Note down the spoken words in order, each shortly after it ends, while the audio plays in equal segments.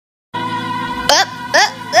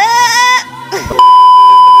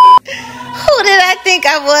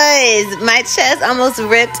think I was. My chest almost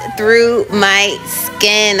ripped through my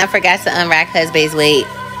skin. I forgot to unrack husband's weight.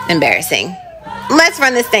 Embarrassing. Let's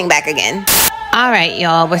run this thing back again. All right,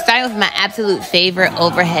 y'all. We're starting with my absolute favorite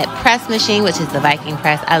overhead press machine, which is the Viking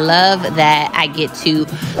press. I love that I get to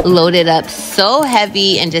load it up so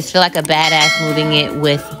heavy and just feel like a badass moving it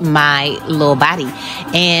with my little body.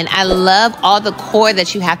 And I love all the core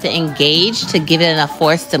that you have to engage to give it enough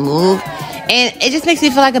force to move. And it just makes me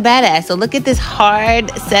feel like a badass. So look at this hard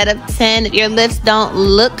set of 10. If your lifts don't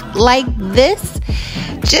look like this,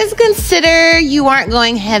 just consider you aren't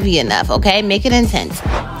going heavy enough, okay? Make it intense.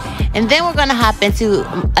 And then we're going to hop into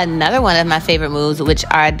another one of my favorite moves, which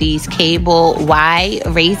are these cable Y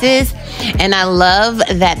raises. And I love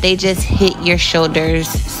that they just hit your shoulders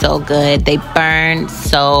so good. They burn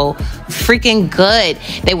so freaking good.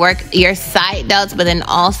 They work your side delts, but then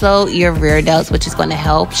also your rear delts, which is going to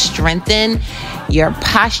help strengthen your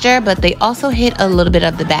posture, but they also hit a little bit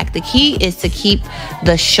of the back. The key is to keep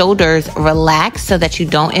the shoulders relaxed so that you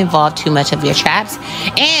don't involve too much of your traps,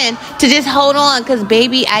 and to just hold on, because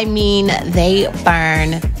baby, I mean, they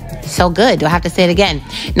burn so good. Do I have to say it again?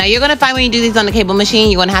 Now, you're going to find when you do these on the cable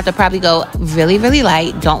machine, you're going to have to probably go really, really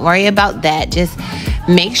light. Don't worry about that. Just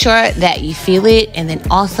make sure that you feel it, and then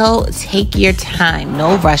also take your time.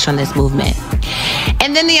 No rush on this movement.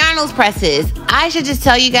 And then the Arnold's presses. I should just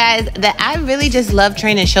tell you guys that I really just love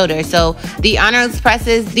training shoulders. So the Arnold's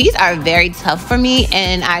presses, these are very tough for me,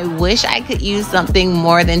 and I wish I could use something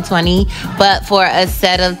more than 20, but for a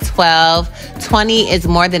set of 12, 20 is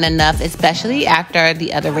more than enough, especially after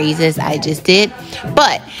the other raises I just did.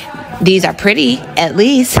 But these are pretty, at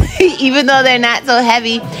least, even though they're not so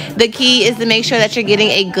heavy. The key is to make sure that you're getting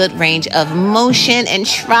a good range of motion, and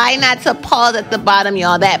try not to pause at the bottom,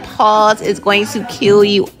 y'all. That pause is going to kill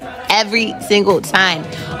you every single time.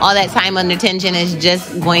 All that time under tension is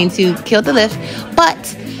just going to kill the lift.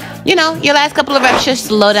 But, you know, your last couple of reps should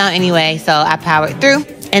slow down anyway, so I powered through.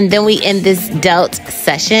 And then we end this delt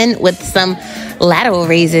session with some lateral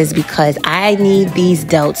raises, because I need these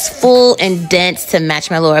delts full and dense to match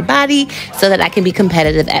my lower body so that I can be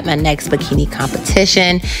competitive at my next bikini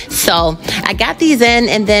competition. So I got these in,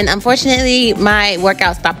 and then unfortunately my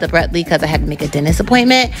workout stopped abruptly because I had to make a dentist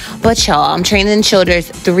appointment. But y'all, I'm training shoulders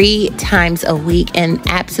 3 times a week and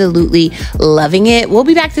absolutely loving it. We'll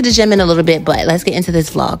be back to the gym in a little bit, but let's get into this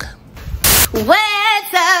vlog.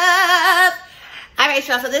 What's up? All right,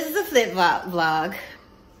 y'all, so this is a fit vlog.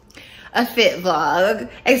 A fit vlog.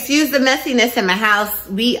 Excuse the messiness in my house.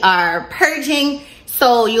 We are purging,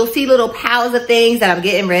 so you'll see little piles of things that I'm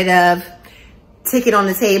getting rid of. Ticket on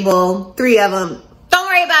the table, 3 of them. Don't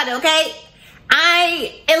worry about it, okay?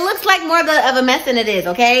 It looks like more of a mess than it is,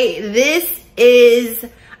 okay? This is,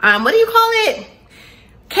 what do you call it?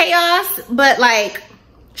 Chaos, but like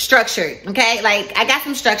structured, okay? Like, I got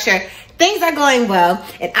some structure. Things are going well,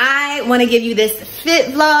 and I want to give you this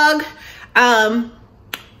fit vlog.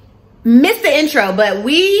 Missed the intro, but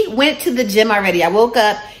we went to the gym already. I woke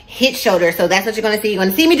up, hit shoulders, so that's what you're gonna see. You're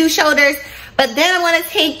gonna see me do shoulders, but then I wanna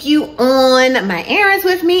take you on my errands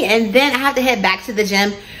with me, and then I have to head back to the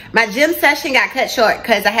gym. My gym session got cut short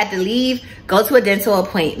because I had to leave, go to a dental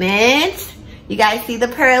appointment. You guys see the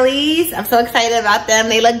pearlies? I'm so excited about them.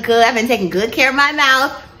 They look good. I've been taking good care of my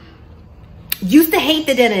mouth. Used to hate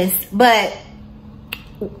the dentist, but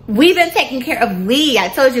we've been taking care of I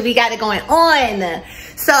told you we got it going on.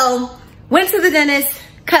 So went to the dentist,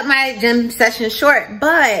 cut my gym session short,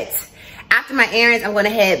 but after my errands, I'm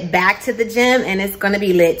gonna head back to the gym, and it's gonna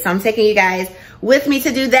be lit. So I'm taking you guys with me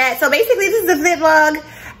to do that. So basically this is a fit vlog.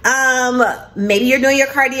 Maybe you're doing your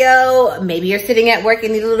cardio, maybe you're sitting at work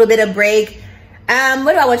and need a little bit of break.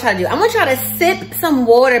 What do I want y'all to do? I want y'all to sip some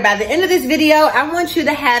water. By the end of this video, I want you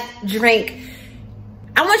to have drunk.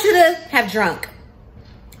 I want you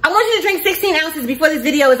to drink 16 ounces before this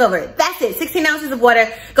video is over. That's it, 16 ounces of water.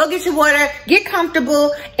 Go get your water, get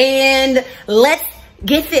comfortable, and let's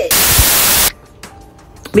get fit.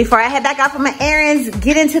 Before I head back out for my errands,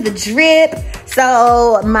 get into the drip.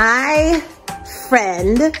 So my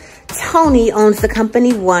friend Tony owns the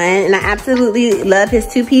company One, and I absolutely love his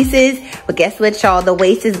 2 pieces. But guess what, y'all? The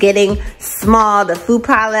waist is getting small. The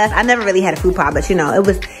fupa left. I never really had a fupa, but you know, it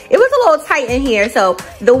was a little tight in here. So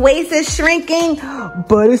the waist is shrinking,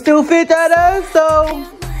 but it still fit that ass. So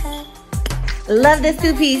love this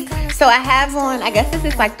 2-piece. So I have on, I guess this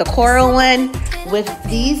is like the coral one with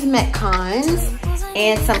these Metcons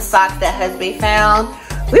and some socks that husband found.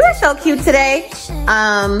 We were so cute today.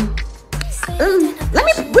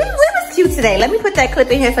 We was cute today. Let me put that clip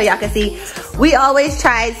in here so y'all can see. We always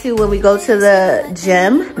try to, when we go to the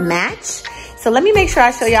gym, match. So let me make sure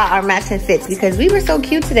I show y'all our matching fits, because we were so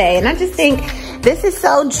cute today. And I just think This is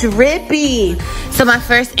so drippy. So my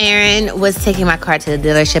first errand was taking my car to the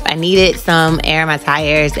dealership. I needed some air in my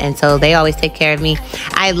tires, and so they always take care of me.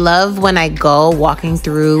 I love when I go walking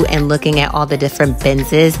through and looking at all the different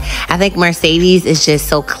Benzes. I think Mercedes is just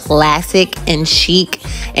so classic and chic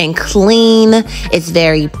and clean. It's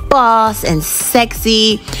very boss and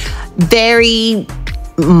sexy, very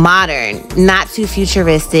modern, not too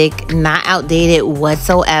futuristic, not outdated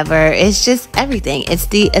whatsoever. It's just everything. It's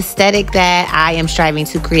the aesthetic that I am striving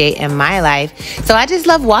to create in my life. So I just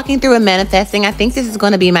love walking through and manifesting. I think this is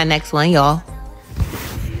going to be my next one, y'all.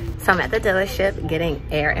 So I'm at the dealership getting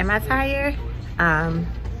air in my tire. I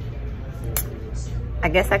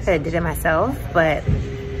guess I could have did it myself, but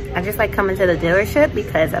I just like coming to the dealership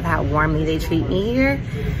because of how warmly they treat me here.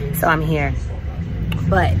 So I'm here.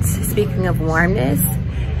 But speaking of warmness,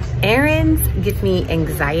 errands give me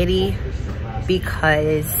anxiety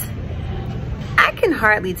because I can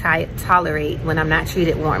hardly tolerate when I'm not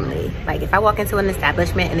treated warmly. Like if I walk into an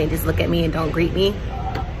establishment and they just look at me and don't greet me,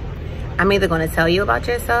 I'm either going to tell you about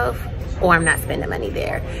yourself or I'm not spending money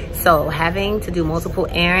there. So having to do multiple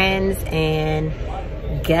errands and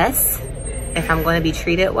guess if I'm going to be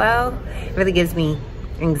treated well really gives me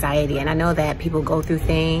anxiety. And I know that people go through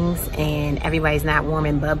things and everybody's not warm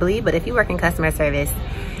and bubbly, but if you work in customer service,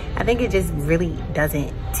 I think it just really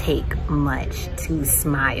doesn't take much to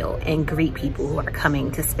smile and greet people who are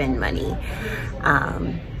coming to spend money.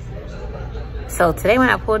 So today when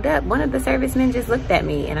I pulled up, one of the servicemen just looked at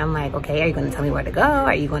me and I'm like, okay, are you gonna tell me where to go?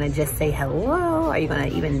 Are you gonna just say hello? Are you gonna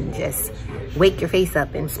even just wake your face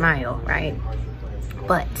up and smile, right?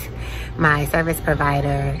 But my service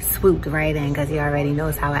provider swooped right in because he already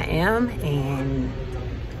knows how I am. And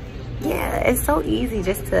yeah, it's so easy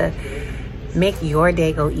just to make your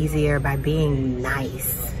day go easier by being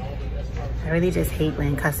nice. I really just hate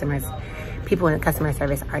when people in customer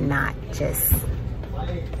service are not. Just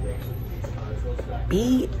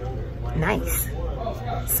be nice,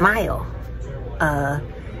 smile,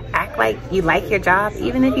 act like you like your job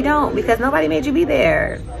even if you don't, because nobody made you be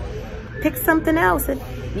there. Pick something else if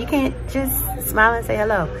you can't just smile and say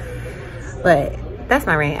hello. But that's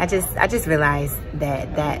my rant. I just realized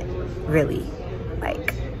that really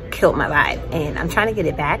like killed my vibe, and I'm trying to get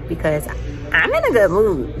it back because I'm in a good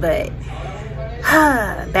mood, but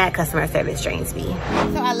bad customer service drains me.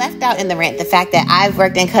 So I left out in the rant the fact that I've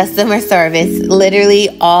worked in customer service literally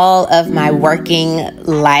all of my working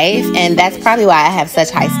life, and that's probably why I have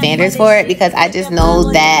such high standards for it, because I just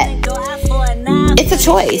know that it's a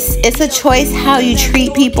choice. It's a choice how you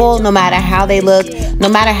treat people, no matter how they look, no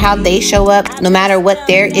matter how they show up, no matter what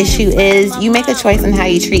their issue is. You make a choice on how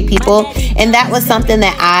you treat people. And that was something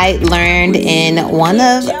that I learned in one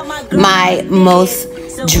of my most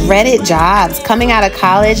dreaded jobs. Coming out of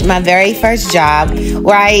college, my very first job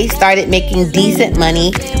where I started making decent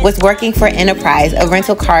money was working for Enterprise, a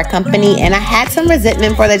rental car company, and I had some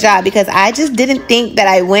resentment for the job because I just didn't think that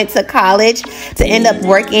I went to college to end up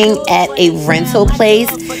working at a rental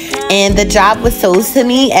place, and the job was sold to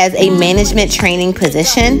me as a management training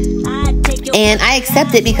position. And I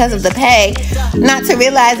accepted because of the pay, not to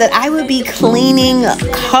realize that I would be cleaning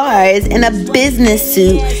cars in a business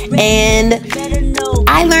suit. And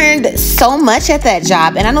I learned so much at that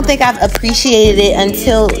job, and I don't think I've appreciated it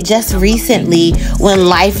until just recently when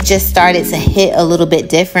life just started to hit a little bit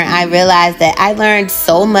different. I realized that I learned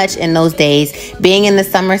so much in those days, being in the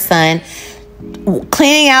summer sun,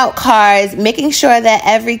 cleaning out cars, making sure that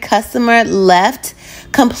every customer left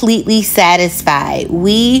completely satisfied.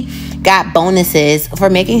 We got bonuses for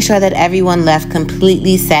making sure that everyone left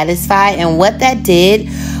completely satisfied. And what that did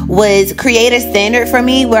was create a standard for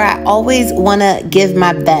me where I always want to give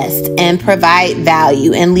my best and provide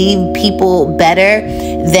value and leave people better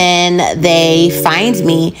than they find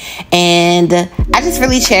me. And I just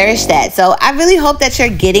really cherish that. So I really hope that you're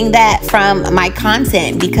getting that from my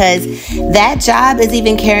content, because that job is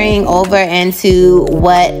even carrying over into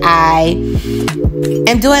what I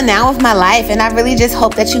am doing now with my life. And I really just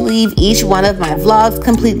hope that you leave each one of my vlogs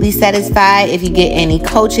completely satisfied. If you get any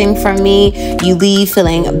coaching from me, you leave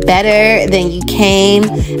feeling better than you came.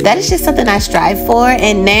 That is just something I strive for.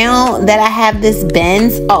 And now that I have this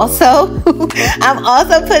Benz also, I'm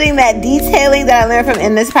also putting that detailing that I learned from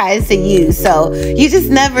Enterprise to use. So you just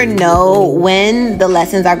never know when the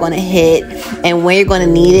lessons are going to hit and when you're going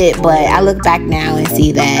to need it. But I look back now and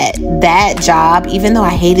see that that job, even though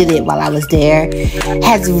I hated it while I was there,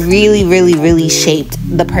 has really, really, really shaped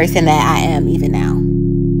the person that I am even now.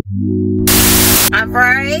 All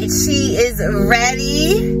right, she is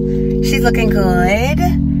ready. She's looking good.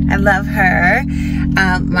 I love her.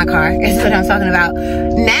 My car is what I'm talking about.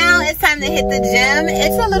 Now it's time to hit the gym.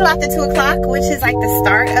 It's a little after 2 o'clock, which is like the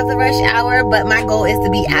start of the rush hour, but my goal is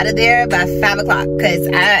to be out of there by 5 o'clock because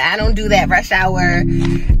I don't do that rush hour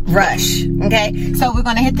rush, okay? So we're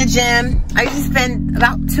gonna hit the gym. I usually spend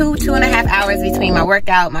about 2.5 hours between my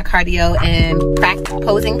workout, my cardio, and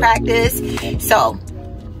posing practice. So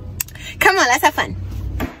come on, let's have fun.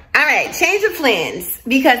 All right, change of plans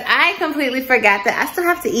because I completely forgot that I still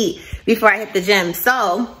have to eat before I hit the gym.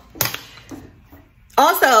 So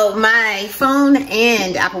also my phone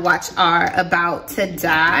and Apple Watch are about to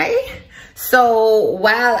die. So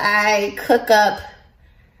while I cook up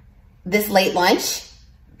this late lunch,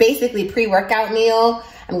 basically pre-workout meal,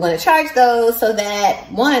 I'm going to charge those so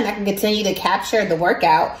that 1, I can continue to capture the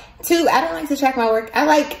workout. 2, I don't like to track my work. I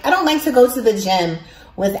don't like to go to the gym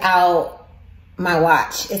without my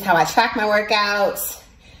watch. It's how I track my workouts.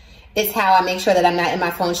 It's how I make sure that I'm not in my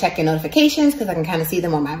phone checking notifications because I can kind of see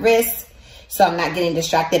them on my wrist. So I'm not getting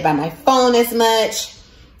distracted by my phone as much.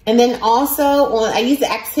 And then also I use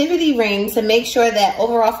the activity ring to make sure that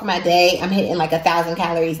overall for my day, I'm hitting like 1,000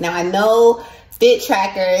 calories. Now I know fit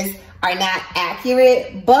trackers are not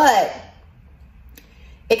accurate, but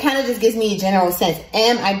it kind of just gives me a general sense.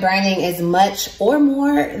 Am I burning as much or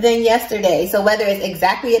more than yesterday? So whether it's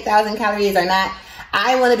exactly 1,000 calories or not,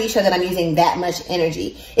 I want to be sure that I'm using that much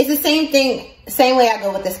energy. It's the same thing, same way I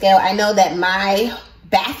go with the scale. I know that my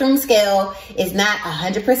bathroom scale is not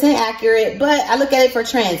 100% accurate, but I look at it for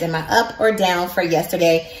trends. Am I up or down for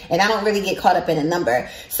yesterday? And I don't really get caught up in a number.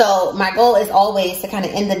 So my goal is always to kind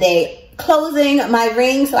of end the day closing my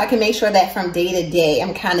ring so I can make sure that from day to day,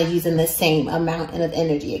 I'm kind of using the same amount of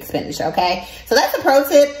energy expenditure, okay? So that's a pro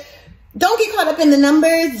tip. Don't get caught up in the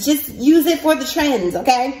numbers, just use it for the trends,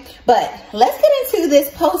 okay? But let's get into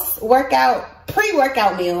this post-workout,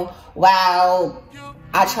 pre-workout meal while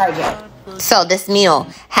I charge up. So this meal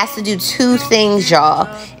has to do 2 things, y'all.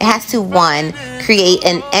 It has to, 1, create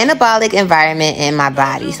an anabolic environment in my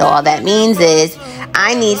body. So all that means is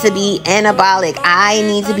I need to be anabolic. I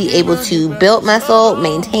need to be able to build muscle,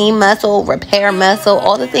 maintain muscle, repair muscle,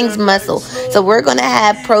 all the things muscle. So we're going to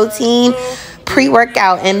have protein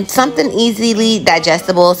pre-workout and something easily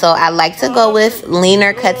digestible. So I like to go with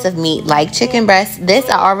leaner cuts of meat like chicken breast. This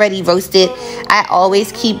I already roasted. I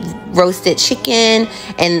always keep roasted chicken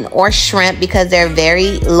or shrimp because they're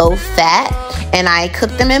very low fat, and I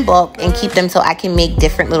cook them in bulk and keep them so I can make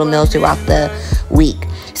different little meals throughout the week.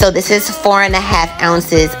 So this is 4.5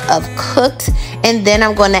 ounces of cooked, and then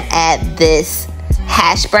I'm going to add this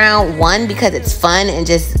hash brown, 1, because it's fun and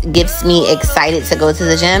just gets me excited to go to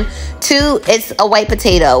the gym. 2, it's a white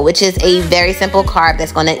potato, which is a very simple carb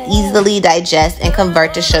that's going to easily digest and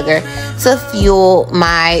convert to sugar to fuel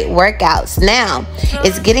my workouts. Now,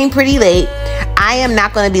 it's getting pretty late. I am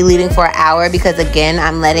not going to be leaving for an hour because, again,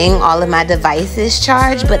 I'm letting all of my devices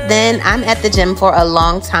charge, but then I'm at the gym for a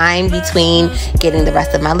long time between getting the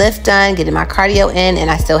rest of my lift done, getting my cardio in, and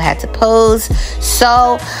I still had to pose.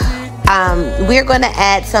 So we're going to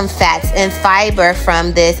add some fats and fiber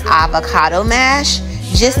from this avocado mash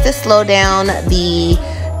just to slow down the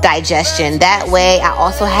digestion. That way I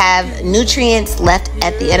also have nutrients left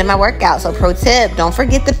at the end of my workout. So pro tip, don't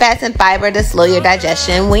forget the fats and fiber to slow your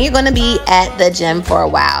digestion when you're going to be at the gym for a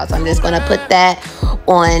while. So I'm just going to put that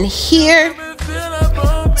on here.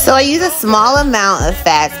 So I use a small amount of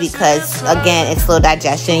fats because, again, it's slow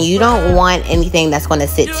digestion. You don't want anything that's going to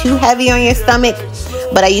sit too heavy on your stomach.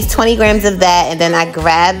 But I use 20 grams of that, and then I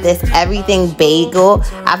grab this everything bagel.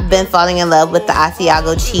 I've been falling in love with the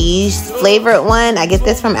Asiago cheese flavored one. I get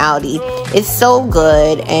this from Aldi. It's so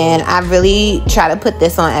good, and I really try to put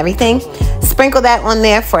this on everything. Sprinkle that on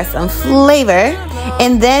there for some flavor.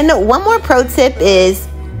 And then one more pro tip is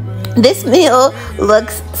this meal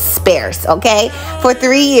looks sparse, okay? For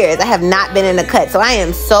 3 years, I have not been in a cut, so I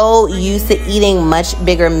am so used to eating much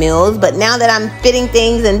bigger meals. But now that I'm fitting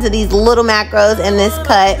things into these little macros in this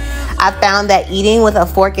cut, I found that eating with a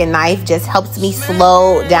fork and knife just helps me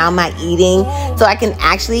slow down my eating so I can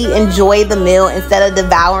actually enjoy the meal instead of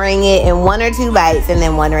devouring it in 1 or 2 bites and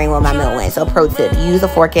then wondering where my meal went. So pro tip, use a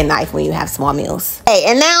fork and knife when you have small meals. Hey,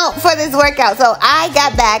 and now for this workout. So I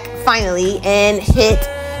got back finally and hit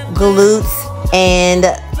glutes and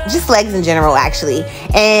just legs in general, actually.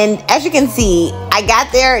 And as you can see, I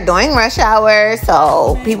got there during rush hour,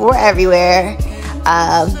 so people were everywhere.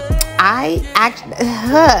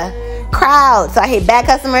 Crowd. So I hate bad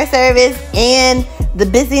customer service and the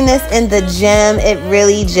busyness in the gym. It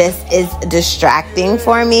really just is distracting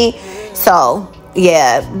for me. So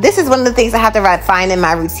yeah, this is one of the things I have to refine in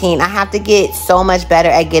my routine. I have to get so much better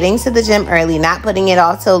at getting to the gym early, not putting it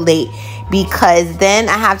off till late, because then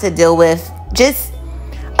I have to deal with just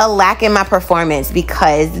a lack in my performance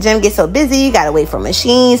because the gym gets so busy. You gotta wait for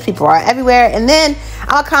machines, people are everywhere, and then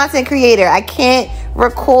I'm a content creator. I can't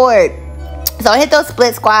record. So I hit those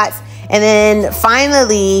split squats, and then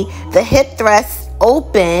finally the hip thrusts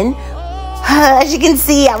open. As you can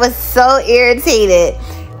see, I was so irritated,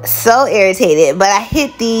 but I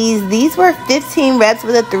hit these were 15 reps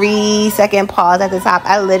with a 3-second pause at the top.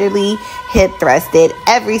 I literally hip thrusted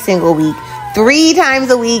every single week, 3 times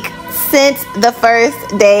a week since the first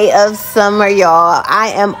day of summer, y'all.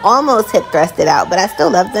 I am almost hip thrusted out, but I still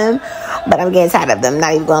love them, but I'm getting tired of them,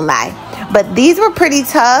 not even gonna lie. But these were pretty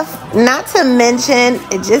tough, not to mention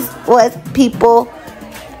it just was people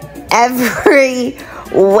everywhere.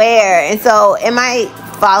 And so in my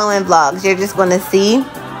following vlogs, you're just gonna see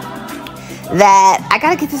that I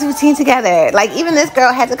gotta get this routine together. Like, even this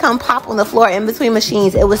girl had to come pop on the floor in between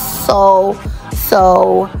machines. It was so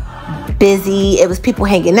busy. It was people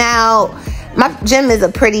hanging out. My gym is a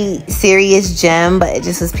pretty serious gym, but it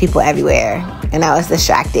just was people everywhere, and I was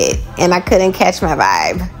distracted and I couldn't catch my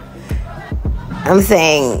vibe. I'm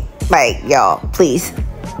saying, like, y'all, please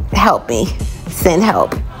help me. Send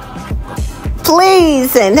help.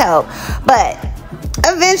 Please send help. But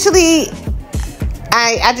eventually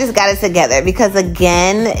I just got it together, because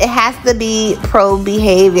again, it has to be pro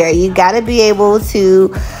behavior. You got to be able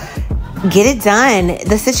to get it done.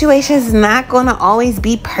 The situation is not going to always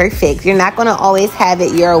be perfect. You're not going to always have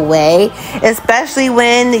it your way, especially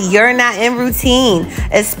when you're not in routine,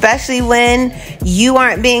 especially when you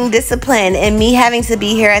aren't being disciplined. And me having to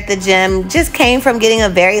be here at the gym just came from getting a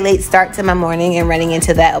very late start to my morning and running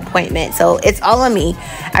into that appointment. So it's all on me.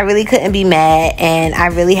 I really couldn't be mad, and I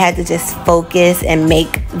really had to just focus and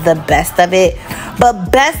make the best of it.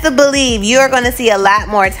 But best to believe, you are going to see a lot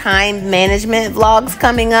more time management vlogs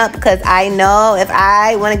coming up, because I know if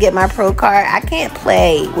I want to get my pro card, I can't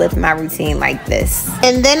play with my routine like this.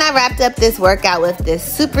 And then I wrapped up this workout with this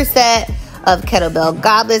superset of kettlebell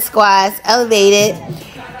goblet squats, elevated.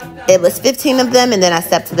 It was 15 of them, and then I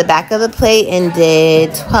stepped to the back of the plate and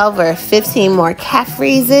did 12 or 15 more calf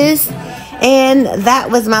raises. And that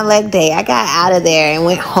was my leg day. I got out of there and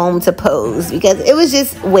went home to pose because it was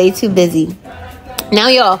just way too busy. Now,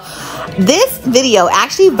 y'all, this video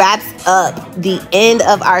actually wraps up the end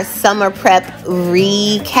of our summer prep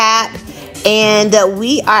recap. And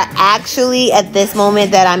we are actually, at this moment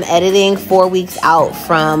that I'm editing, 4 weeks out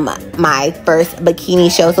from my first bikini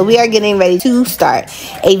show. So we are getting ready to start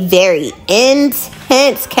a very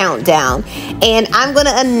intense countdown. And I'm going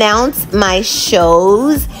to announce my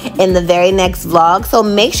shows in the very next vlog. So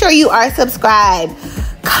make sure you are subscribed.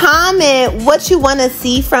 Comment what you want to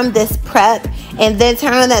see from this prep, and then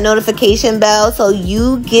turn on that notification bell so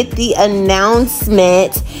you get the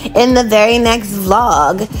announcement in the very next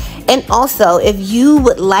vlog. And also, if you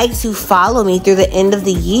would like to follow me through the end of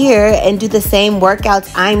the year and do the same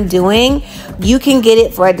workouts I'm doing, you can get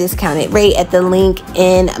it for a discounted rate at the link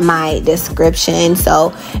in my description.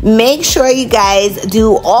 So make sure you guys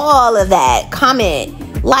do all of that.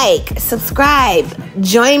 Comment, like, subscribe,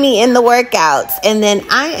 join me in the workouts, and then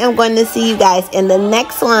I am going to see you guys in the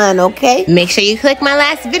next one, okay? Make sure you click my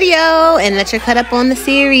last video and that you're caught up on the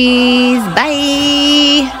series.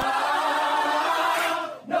 Bye.